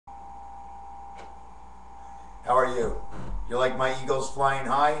How are you? You like my eagles flying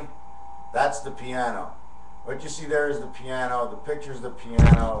high? That's the piano. What you see there is the piano. The picture's the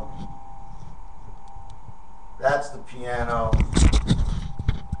piano. That's the piano.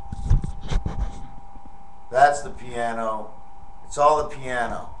 That's the piano. It's all the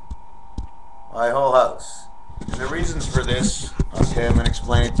piano. My whole house. And the reasons for this, okay, I'm going to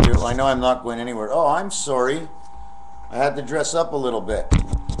explain it to you. I know I'm not going anywhere. Oh, I'm sorry. I had to dress up a little bit.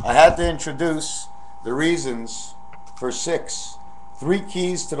 I had to introduce the reasons for 6. 3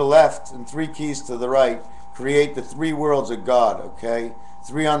 keys to the left and 3 keys to the right create the 3 worlds of God, okay?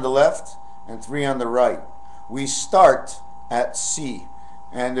 3 on the left and 3 on the right. We start at C.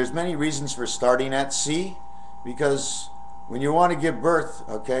 And there's many reasons for starting at C, because when you want to give birth,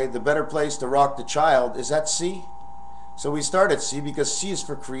 okay, the better place to rock the child is at C. So we start at C because C is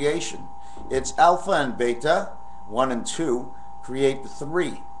for creation. It's alpha and beta, 1 and 2, create the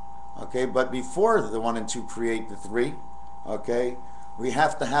 3. Okay, but before the 1 and 2 create the 3, okay, we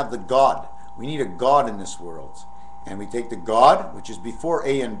have to have the God. We need a God in this world. And we take the God, which is before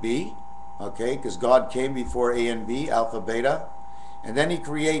A and B, okay, because God came before A and B, alpha, beta. And then he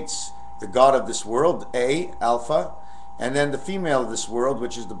creates the God of this world, A, alpha, and then the female of this world,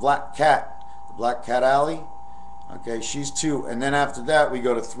 which is the black cat alley. Okay, she's 2. And then after that, we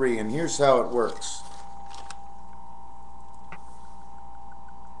go to 3. And here's how it works.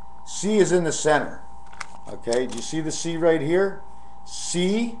 C is in the center. Okay, do you see the C right here?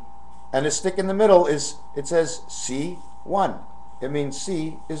 C, and the stick in the middle is, it says C1. It means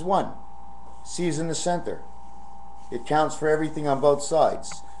C is 1. C is in the center. It counts for everything on both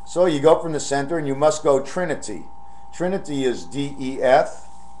sides. So you go from the center and you must go Trinity. Trinity is DEF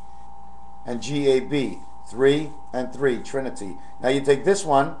and GAB. 3 and 3, Trinity. Now you take this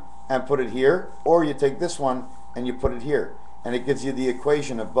one and put it here, or you take this one and you put it here. And it gives you the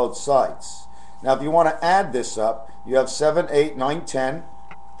equation of both sides. Now if you want to add this up, you have 7, 8, 9, 10,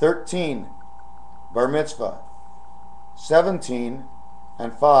 13, bar mitzvah. 17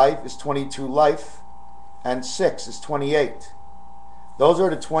 and 5 is 22, life, and 6 is 28. Those are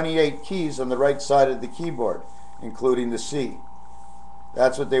the 28 keys on the right side of the keyboard, including the C.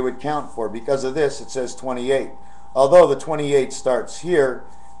 That's what they would count for. Because of this, it says 28. Although the 28 starts here,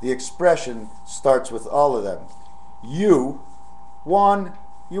 the expression starts with all of them. You won.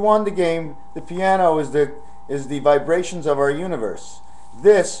 You won the game. The piano is the vibrations of our universe.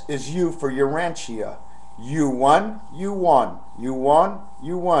 This is U for Urantia. You won. You won. You won.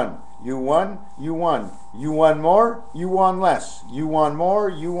 You won. You won. You won. You won more. You won less. You won more.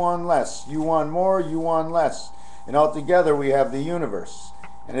 You won less. You won more. You won less. And altogether we have the universe.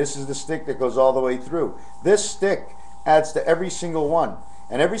 And this is the stick that goes all the way through. This stick adds to every single one.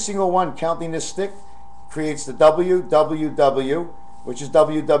 And every single one, counting this stick, creates the WWW, which is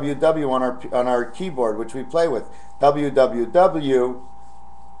WWW on our keyboard, which we play with. WWW,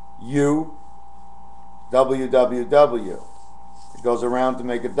 U, WWW. It goes around to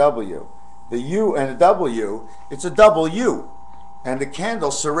make a W. The U and the W, it's a double U. And the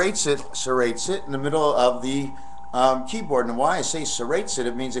candle serrates it in the middle of the keyboard. And why I say serrates it,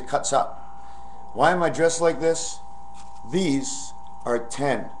 it means it cuts up. Why am I dressed like this? These are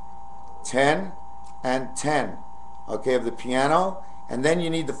 10. 10 and 10, okay, of the piano. And then you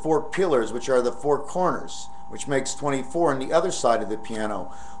need the 4 pillars, which are the 4 corners, which makes 24 on the other side of the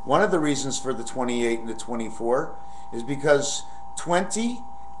piano. One of the reasons for the 28 and the 24 is because 20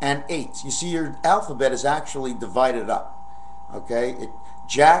 and 8, you see your alphabet is actually divided up. Okay,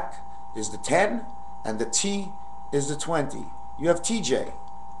 Jack is the 10 and the T is the 20. You have TJ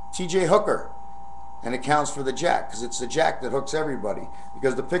Hooker, and it counts for the Jack because it's the Jack that hooks everybody.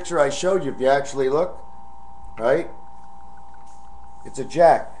 Because the picture I showed you, if you actually look, right, it's a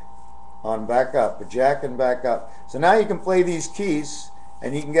Jack on back up, a Jack and back up. So now you can play these keys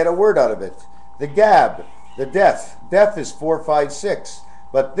and you can get a word out of it. The Gab, the deaf is 4, 5, 6.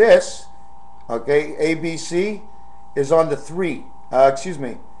 But this, okay, ABC is on the 3.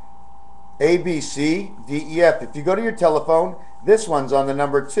 A, B, C, D, E, F. If you go to your telephone, this one's on the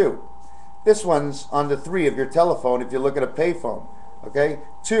number 2. This one's on the 3 of your telephone if you look at a payphone. Okay?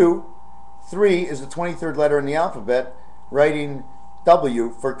 2, 3 is the 23rd letter in the alphabet, writing W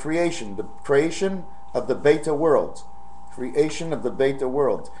for creation. The creation of the beta world. Creation of the beta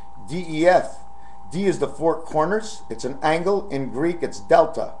world. D, E, F. D is the 4 corners. It's an angle. In Greek, it's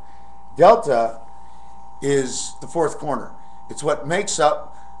delta. Delta is the 4th corner. It's what makes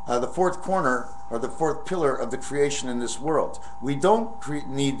up the fourth corner or the fourth pillar of the creation in this world. We don't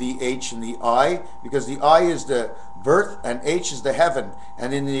need the H and the I, because the I is the birth and H is the heaven.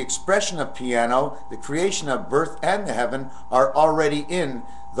 And in the expression of piano, the creation of birth and the heaven are already in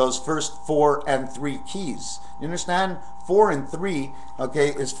those first 4 and 3 keys. You understand? 4 and 3, okay,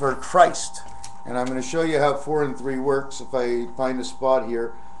 is for Christ. And I'm going to show you how 4 and 3 works if I find a spot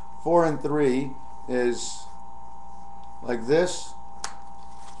here. 4 and 3 is like this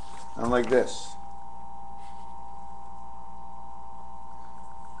and like this.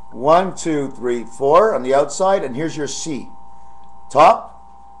 1, 2, 3, 4 on the outside, and here's your C.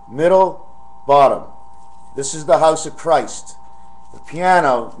 Top, middle, bottom. This is the house of Christ. The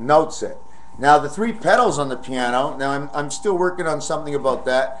piano notes it. Now the 3 pedals on the piano, now I'm still working on something about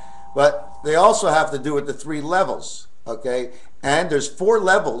that, but they also have to do with the 3 levels, okay? And there's 4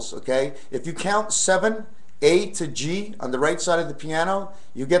 levels, okay? If you count 7, A to G on the right side of the piano,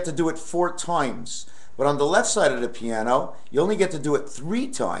 you get to do it 4 times. But on the left side of the piano, you only get to do it 3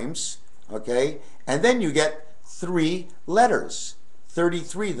 times, okay? And then you get 3 letters,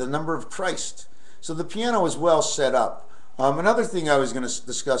 33, the number of Christ. So the piano is well set up. Another thing I was going to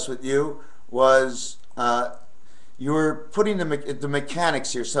discuss with you was you were putting the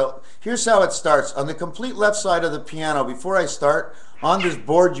mechanics here. So here's how it starts. On the complete left side of the piano, before I start, on this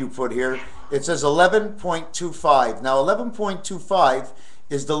board you put here, it says 11.25. Now 11.25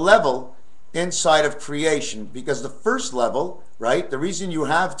 is the level inside of creation, because the first level, right, the reason you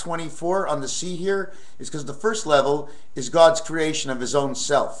have 24 on the C here is because the first level is God's creation of his own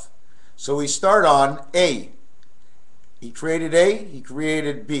self. So we start on A. He created A, he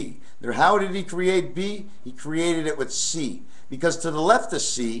created B. Now, how did he create B? He created it with C. Because to the left of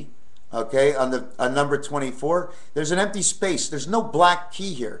C, okay, on number 24, there's an empty space. There's no black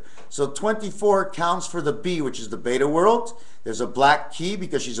key here. So 24 counts for the B, which is the beta world. There's a black key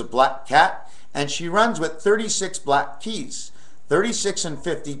because she's a black cat, and she runs with 36 black keys. 36 and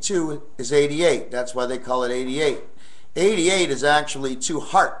 52 is 88. That's why they call it 88. 88 is actually 2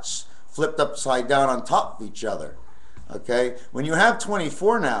 hearts flipped upside down on top of each other. Okay, when you have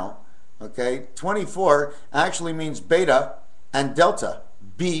 24 now, okay, 24 actually means beta and delta,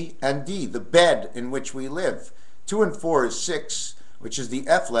 B and D, the bed in which we live. 2 and 4 is 6, which is the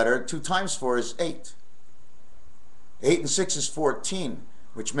F letter. 2 times 4 is 8. 8 and 6 is 14,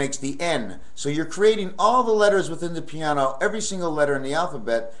 which makes the N. So you're creating all the letters within the piano, every single letter in the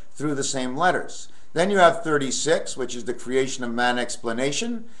alphabet, through the same letters. Then you have 36, which is the creation of man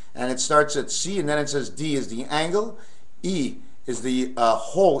explanation, and it starts at C, and then it says D is the angle, E is the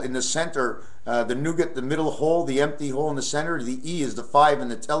hole in the center, the nougat, the middle hole, the empty hole in the center. The E is the 5 in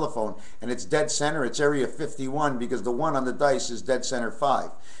the telephone, and it's dead center. It's area 51 because the 1 on the dice is dead center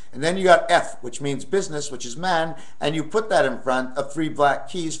 5. And then you got F, which means business, which is man, and you put that in front of 3 black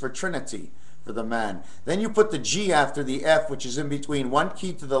keys for Trinity, for the man. Then you put the G after the F, which is in between 1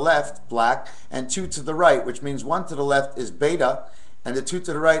 key to the left, black, and 2 to the right, which means 1 to the left is beta, and the 2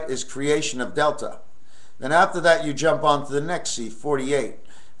 to the right is creation of delta. Then after that, you jump on to the next C, 48.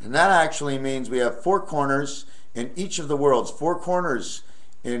 And that actually means we have 4 corners in each of the worlds. 4 corners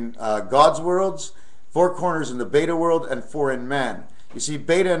in God's worlds, 4 corners in the beta world, and 4 in man. You see,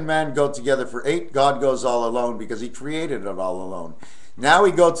 beta and man go together for 8. God goes all alone because he created it all alone. Now we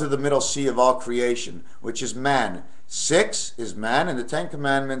go to the middle C of all creation, which is man. 6 is man, and the 10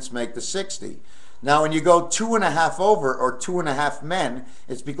 commandments make the 60. Now when you go 2.5 over, or 2.5 men,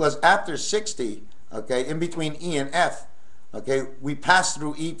 it's because after 60, okay, in between E and F, okay, we pass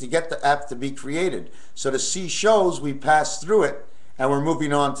through E to get the F to be created. So the C shows we pass through it, and we're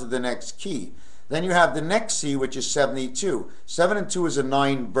moving on to the next key. Then you have the next C, which is 72. 7 and 2 is a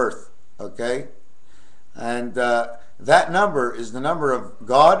 9 birth, okay? And that number is the number of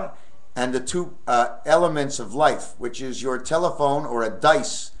God and the 2 elements of life, which is your telephone or a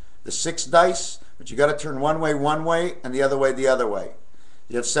dice, the 6 dice, but you got to turn one way, and the other way.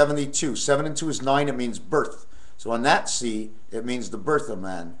 You have 72. 7 and 2 is 9. It means birth. So on that C, it means the birth of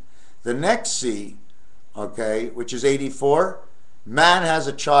man. The next C, okay, which is 84, man has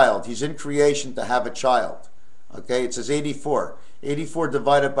a child. He's in creation to have a child. Okay, it says 84. 84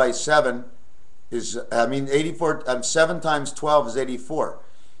 divided by 7 is, 7 times 12 is 84.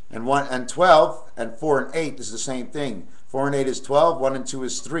 And 12 and 4 and 8 is the same thing. 4 and 8 is 12. 1 and 2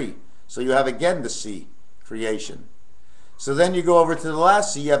 is 3. So you have again the C, creation. So then you go over to the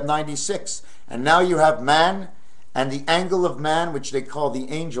last C, you have 96. And now you have man and the angle of man, which they call the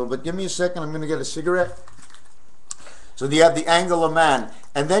angel. But give me a second, I'm going to get a cigarette. So you have the angle of man.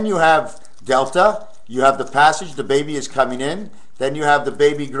 And then you have delta, you have the passage, the baby is coming in. Then you have the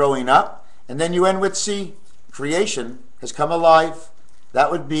baby growing up. And then you end with C, creation has come alive.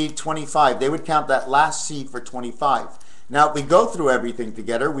 That would be 25. They would count that last C for 25. Now, if we go through everything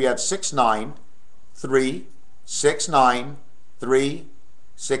together, we have 6, 9, 3, 6, 9, 3,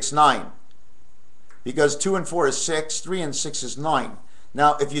 6, 9. Because 2 and 4 is 6, 3 and 6 is 9.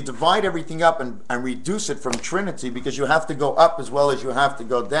 Now, if you divide everything up and reduce it from trinity, because you have to go up as well as you have to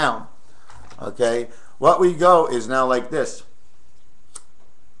go down, okay, what we go is now like this.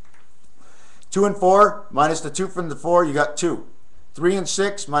 2 and 4 minus the 2 from the 4, you got 2. 3 and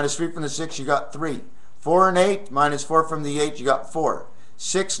 6 minus 3 from the 6, you got 3. 4 and 8 minus 4 from the 8, you got 4.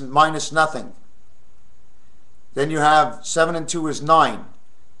 6 minus nothing. Then you have 7 and 2 is 9.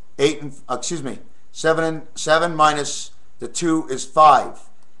 7 minus the 2 is 5.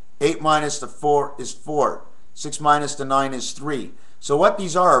 8 minus the 4 is 4. 6 minus the 9 is 3. So what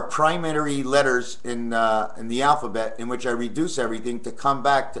these are primary letters in the alphabet in which I reduce everything to come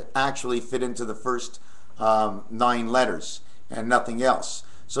back to actually fit into the first 9 letters and nothing else.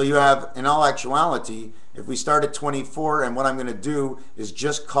 So you have, in all actuality, if we start at 24, and what I'm going to do is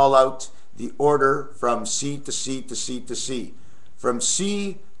just call out the order from C to C to C to C. From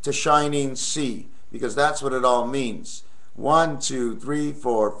C to shining C, because that's what it all means. 1, 2, 3,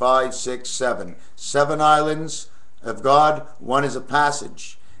 4, 5, 6, 7. 7 islands of God, 1 is a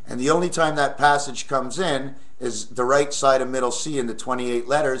passage. And the only time that passage comes in is the right side of middle C in the 28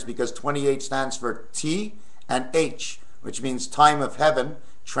 letters, because 28 stands for T and H, which means time of heaven,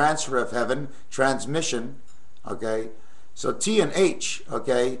 transfer of heaven, transmission, okay? So T and H,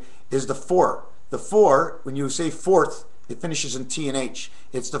 okay, is the 4. The 4, when you say fourth, it finishes in T and H.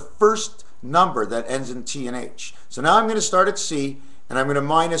 It's the first number that ends in T and H. So now I'm going to start at C, and I'm going to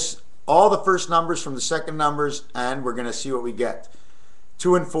minus all the first numbers from the second numbers, and we're going to see what we get.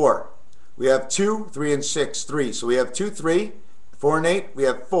 2 and 4. We have 2, 3 and 6, 3. So we have 2, 3, 4 and 8, we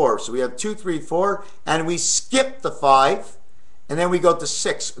have 4. So we have 2, 3, 4, and we skip the 5, and then we go to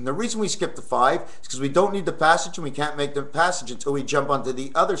 6. And the reason we skip the 5 is because we don't need the passage, and we can't make the passage until we jump onto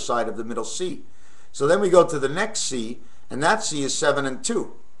the other side of the middle C. So then we go to the next C, and that C is 7 and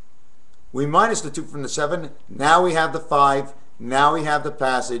 2. We minus the 2 from the 7. Now we have the 5. Now we have the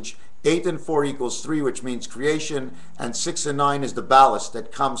passage. 8 and 4 equals 3, which means creation, and 6 and 9 is the ballast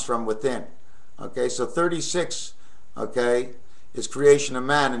that comes from within. Okay, so 36, okay, is creation of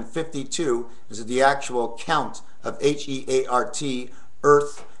man, and 52 is the actual count of H-E-A-R-T,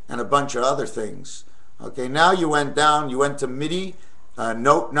 earth, and a bunch of other things. Okay, now you went down, you went to MIDI,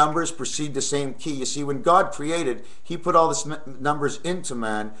 note numbers proceed the same key. You see, when God created, he put all the numbers into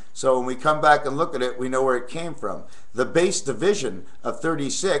man, so when we come back and look at it, we know where it came from. The base division of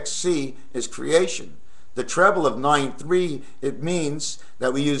 36, C, is creation. The treble of 9-3, it means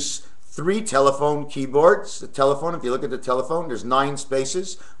that we use 3 telephone keyboards. The telephone, if you look at the telephone, there's 9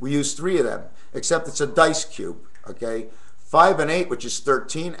 spaces. We use 3 of them, except it's a dice cube, okay? 5 and 8, which is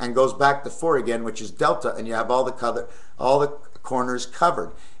 13, and goes back to 4 again, which is delta, and you have all the corners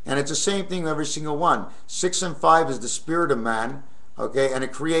covered. And it's the same thing every single one. 6 and 5 is the spirit of man, okay, and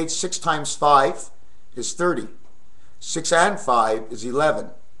it creates 6 times 5 is 30. 6 and 5 is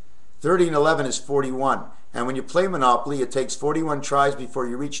 11. 30 and 11 is 41. And when you play Monopoly, it takes 41 tries before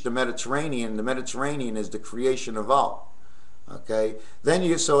you reach the Mediterranean. The Mediterranean is the creation of all. Okay,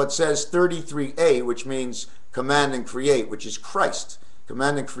 then so it says 33A, which means command and create, which is Christ.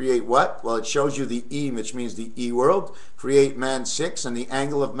 Command and create what? Well, it shows you the E, which means the E world. Create man 6, and the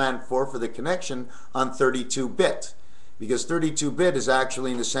angle of man 4 for the connection on 32-bit. Because 32-bit is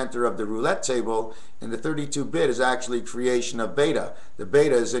actually in the center of the roulette table, and the 32-bit is actually creation of beta. The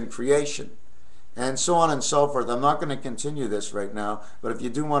beta is in creation. And so on and so forth. I'm not going to continue this right now, but if you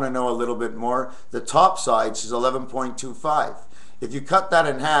do want to know a little bit more, the top side is 11.25. If you cut that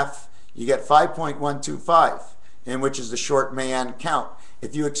in half, you get 5.125, in which is the short Mayan count.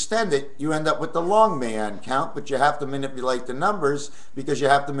 If you extend it, you end up with the long Mayan count, but you have to manipulate the numbers because you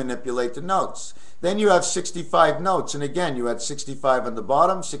have to manipulate the notes. Then you have 65 notes, and again, you had 65 on the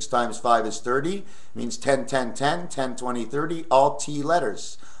bottom. 6 times 5 is 30, means 10, 10, 10, 10, 20, 30, all T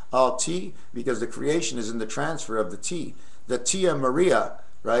letters. All T, because the creation is in the transfer of the T. The Tia Maria,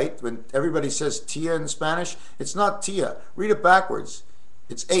 right? When everybody says Tia in Spanish, it's not Tia. Read it backwards.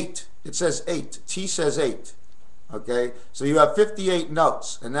 It's 8. It says 8. T says 8. Okay? So you have 58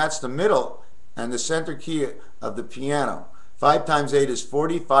 notes, and that's the middle and the center key of the piano. 5 times 8 is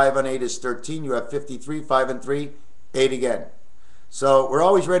 40. 5 and 8 is 13. You have 53. 5 and 3, 8 again. So we're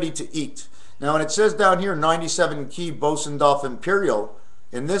always ready to eat. Now when it says down here 97 key Bosendorf Imperial,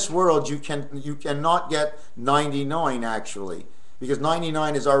 in this world you cannot get 99 actually, because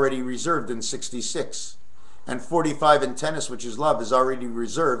 99 is already reserved in 66. And 45 in tennis, which is love, is already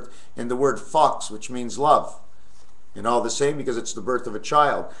reserved in the word fox, which means love. And all the same because it's the birth of a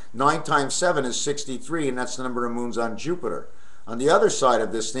child. 9 times 7 is 63, and that's the number of moons on Jupiter. On the other side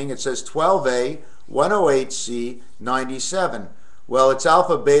of this thing, it says 12A, 108C, 97. Well, it's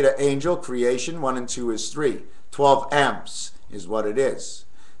alpha, beta, angel, creation. 1 and 2 is 3. 12 amps is what it is.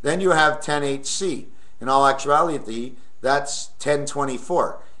 Then you have 10H-C. In all actuality, that's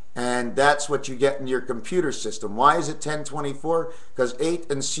 1024. And that's what you get in your computer system. Why is it 1024? Because 8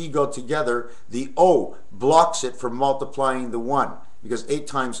 and C go together. The O blocks it from multiplying the 1. Because 8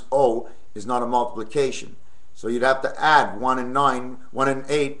 times O is not a multiplication. So you'd have to add 1 and 9, 1 and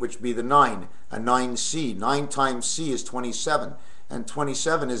 8, which would be the 9, and 9C. 9 times C is 27. And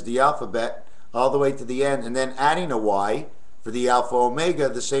 27 is the alphabet all the way to the end. And then adding a Y for the alpha omega,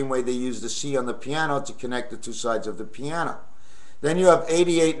 the same way they use the C on the piano to connect the two sides of the piano. Then you have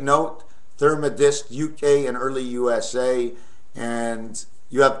 88 note, thermodisc, UK and early USA, and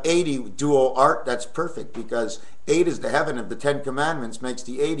you have 80 duo art. That's perfect because 8 is the heaven of the 10 commandments, makes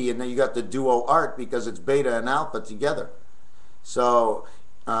the 80, and then you got the duo art because it's beta and alpha together. So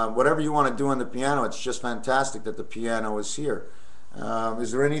whatever you want to do on the piano, it's just fantastic that the piano is here.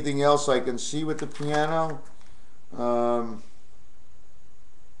 Is there anything else I can see with the piano?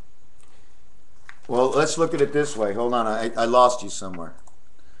 Well, let's look at it this way. Hold on, I lost you somewhere.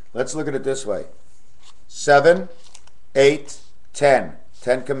 Let's look at it this way. 7, 8, 10.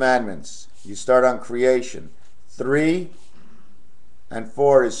 10 commandments. You start on creation. 3 and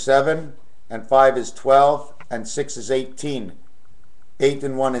 4 is 7, and 5 is 12, and 6 is 18. 8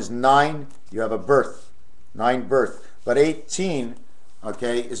 and 1 is 9. You have a birth. 9 birth. But 18,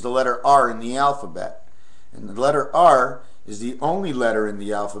 okay, is the letter R in the alphabet. And the letter R is the only letter in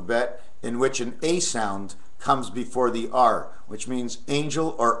the alphabet in which an A sound comes before the R, which means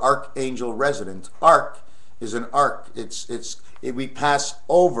angel or archangel resident. Arch is an arc. We pass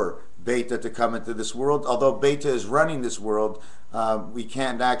over beta to come into this world. Although beta is running this world, we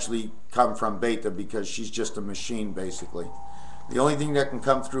can't actually come from beta because she's just a machine, basically. The only thing that can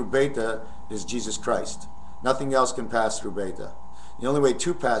come through beta is Jesus Christ. Nothing else can pass through beta. The only way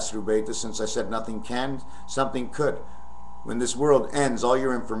to pass through beta, since I said nothing can, something could. When this world ends, all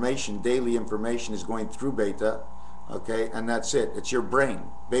your information, daily information, is going through beta, okay, and that's it. It's your brain.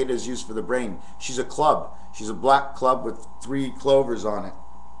 Beta is used for the brain. She's a club. She's a black club with 3 clovers on it.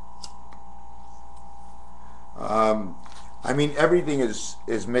 I mean, everything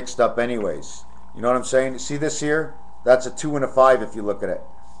is mixed up anyways. You know what I'm saying? See this here? That's a 2 and a 5 if you look at it.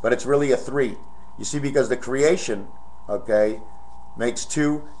 But it's really a 3. You see, because the creation, okay, makes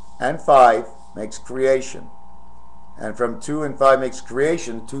 2 and 5 makes creation. And from 2 and 5 makes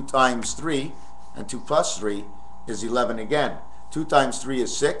creation. 2 times 3 and 2 plus 3 is 11 again. 2 times 3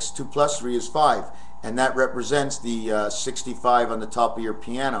 is 6. 2 plus 3 is 5. And that represents the 65 on the top of your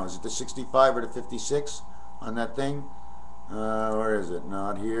piano. Is it the 65 or the 56 on that thing? Where is it?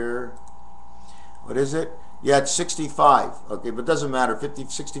 Not here. What is it? Yeah, it's 65. Okay, but it doesn't matter. 50,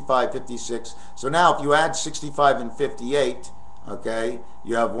 65, 56. So now if you add 65 and 58, okay,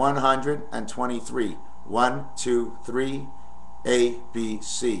 you have 123. 1, 2, 3, A, B,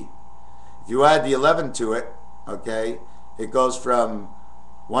 C. If you add the 11 to it, okay, it goes from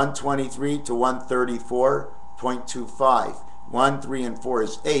 123 to 134.25. 1, 3, and 4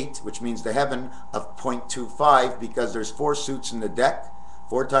 is 8, which means the heaven of 0.25 because there's 4 suits in the deck.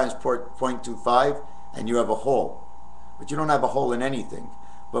 4 times 0.25, and you have a hole. But you don't have a hole in anything.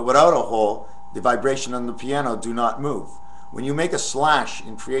 But without a hole, the vibration on the piano do not move. When you make a slash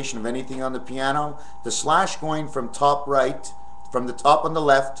in creation of anything on the piano, the slash going from top right, from the top on the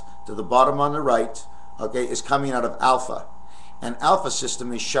left to the bottom on the right, okay, is coming out of alpha. And alpha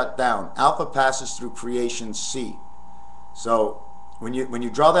system is shut down. Alpha passes through creation C. So when you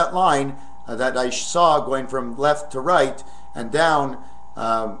draw that line that I saw going from left to right and down,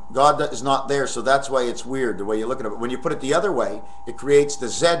 God is not there, so that's why it's weird the way you look at it. But when you put it the other way, it creates the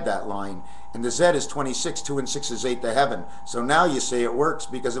Z, that line, and the Z is 26. 2 and 6 is 8 to heaven. So now you say it works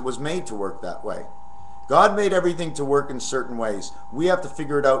because it was made to work that way. God made everything to work in certain ways. We have to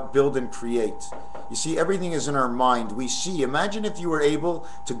figure it out, build and create. You see, everything is in our mind. We see. Imagine if you were able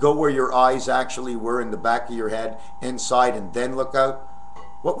to go where your eyes actually were in the back of your head, inside, and then look out.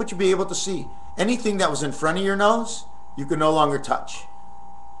 What would you be able to see? Anything that was in front of your nose, you could no longer touch,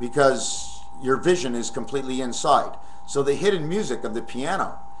 because your vision is completely inside. So the hidden music of the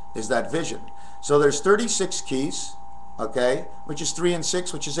piano is that vision. So there's 36 keys, okay, which is 3 and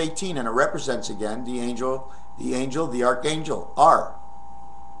 6, which is 18, and it represents again the angel, the archangel, R.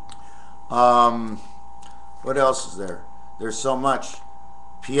 What else is there? There's so much.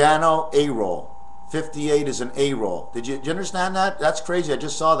 Piano, A roll. 58 is an A roll. Did you understand that? That's crazy. I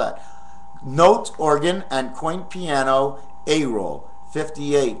just saw that. Note organ and coin piano, A roll,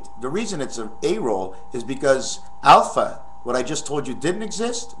 58. The reason it's an A roll is because alpha, what I just told you, didn't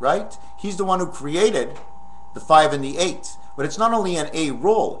exist, right? He's the one who created the 5 and the 8. But it's not only an A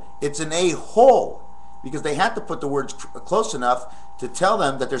roll, it's an A hole, because they had to put the words close enough to tell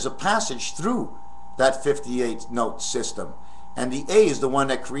them that there's a passage through that 58 note system. And the A is the one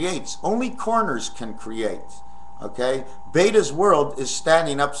that creates. Only corners can create. Okay? Beta's world is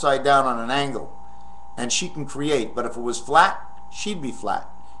standing upside down on an angle, and she can create. But if it was flat, she'd be flat.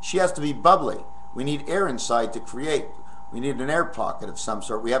 She has to be bubbly. We need air inside to create. We need an air pocket of some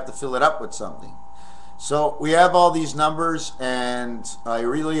sort. We have to fill it up with something. So we have all these numbers, and I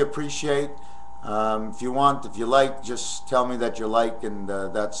really appreciate, if you want, if you like, just tell me that you like, and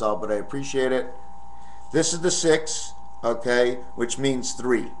that's all, but I appreciate it. This is the 6, okay, which means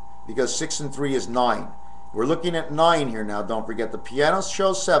 3, because 6 and 3 is 9. We're looking at 9 here now, don't forget. The piano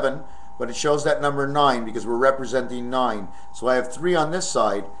shows 7, but it shows that number 9 because we're representing 9. So I have 3 on this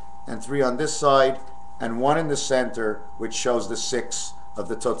side, and 3 on this side, and 1 in the center, which shows the 6 of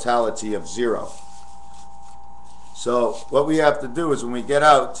the totality of 0. So what we have to do is when we get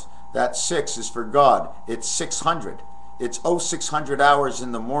out, that 6 is for God. It's 600. It's 0600 hours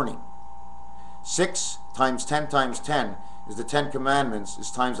in the morning. 6 times 10 times 10 is the 10 commandments,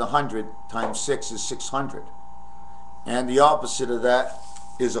 is times 100 times 6 is 600. And the opposite of that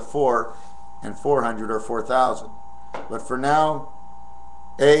is a 4, and 400 or 4,000. But for now,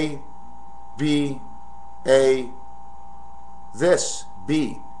 A, B, A, this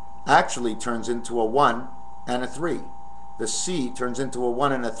B actually turns into a 1 and a 3. The C turns into a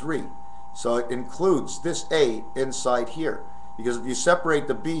 1 and a 3. So it includes this A inside here. Because if you separate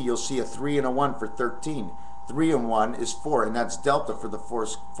the B, you'll see a 3 and a 1 for 13. 3 and 1 is 4, and that's delta for the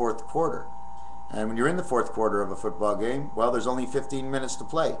fourth quarter. And when you're in the fourth quarter of a football game, well, there's only 15 minutes to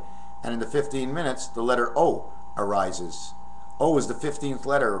play. And in the 15 minutes, the letter O arises. O is the 15th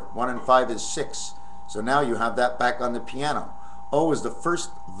letter. 1 and 5 is 6. So now you have that back on the piano. O is the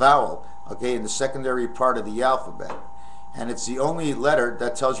first vowel, okay, in the secondary part of the alphabet. And it's the only letter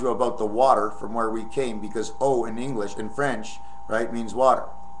that tells you about the water from where we came, because O in English, in French, right, means water.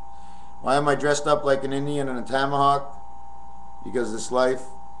 Why am I dressed up like an Indian in a tomahawk? Because this life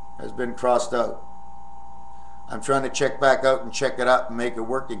has been crossed out. I'm trying to check back out and check it up and make it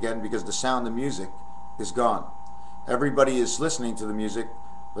work again, because the sound of music is gone. Everybody is listening to the music,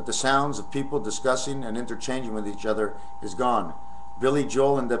 but the sounds of people discussing and interchanging with each other is gone. Billy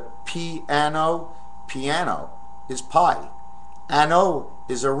Joel and the piano is pi. Ano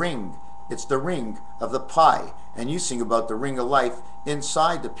is a ring. It's the ring of the pie. And you sing about the ring of life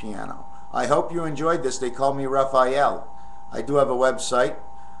inside the piano. I hope you enjoyed this. They call me Raphael. I do have a website.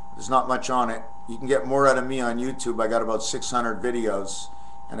 There's not much on it. You can get more out of me on YouTube. I got about 600 videos,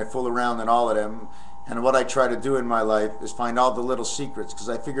 and I fool around in all of them. And what I try to do in my life is find all the little secrets, because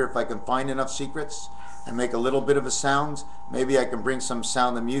I figure if I can find enough secrets and make a little bit of a sound, maybe I can bring some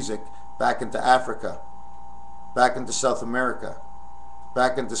sound of music back into Africa, back into South America,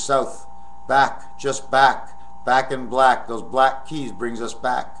 back into South, just back in black. Those black keys brings us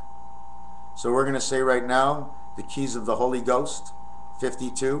back. So we're going to say right now, the keys of the Holy Ghost,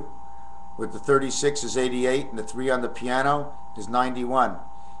 52, with the 36 is 88, and the 3 on the piano is 91.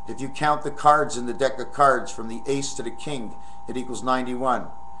 If you count the cards in the deck of cards from the ace to the king, it equals 91.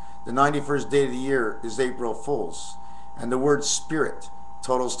 The 91st day of the year is April Fool's, and the word spirit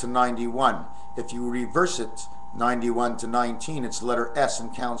totals to 91. If you reverse it, 91 to 19, it's the letter S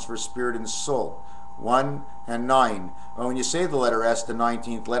and counts for spirit and soul. 1 and 9. Well, when you say the letter S, the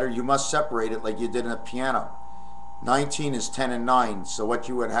 19th letter, you must separate it like you did in a piano. 19 is 10 and 9, so what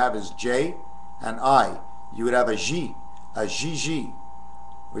you would have is J and I. You would have a G,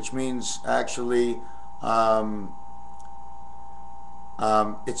 which means actually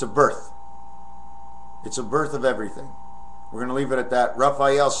it's a birth. It's a birth of everything. We're going to leave it at that.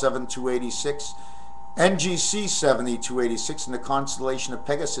 Raphael 7286, NGC 7286 in the constellation of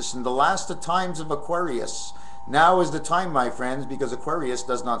Pegasus, in the last of times of Aquarius. Now is the time, my friends, because Aquarius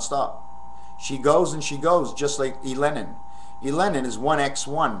does not stop. She goes and she goes, just like Elenin. Elenin is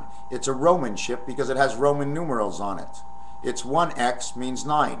 1x1. It's a Roman ship because it has Roman numerals on it. It's 1x means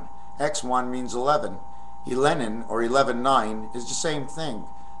 9. x1 means 11. Elenin, or 11-9, is the same thing.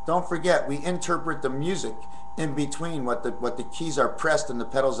 Don't forget, we interpret the music in between what the keys are pressed and the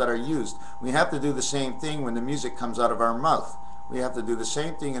pedals that are used. We have to do the same thing when the music comes out of our mouth. We have to do the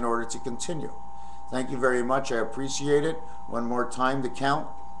same thing in order to continue. Thank you very much. I appreciate it. One more time to count.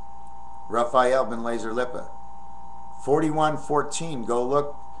 Raphael ben Laser Lippe. 4114. Go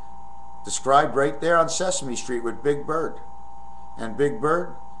look. Described right there on Sesame Street with Big Bird. And Big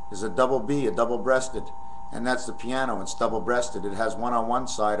Bird is a double B, a double-breasted. And that's the piano. It's double-breasted. It has one on one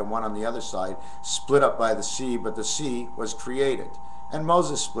side and one on the other side, split up by the sea, but the sea was created. And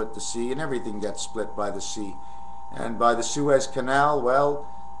Moses split the sea, and everything gets split by the sea. And by the Suez Canal, well,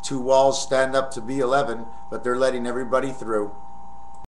 2 walls stand up to be 11, but they're letting everybody through.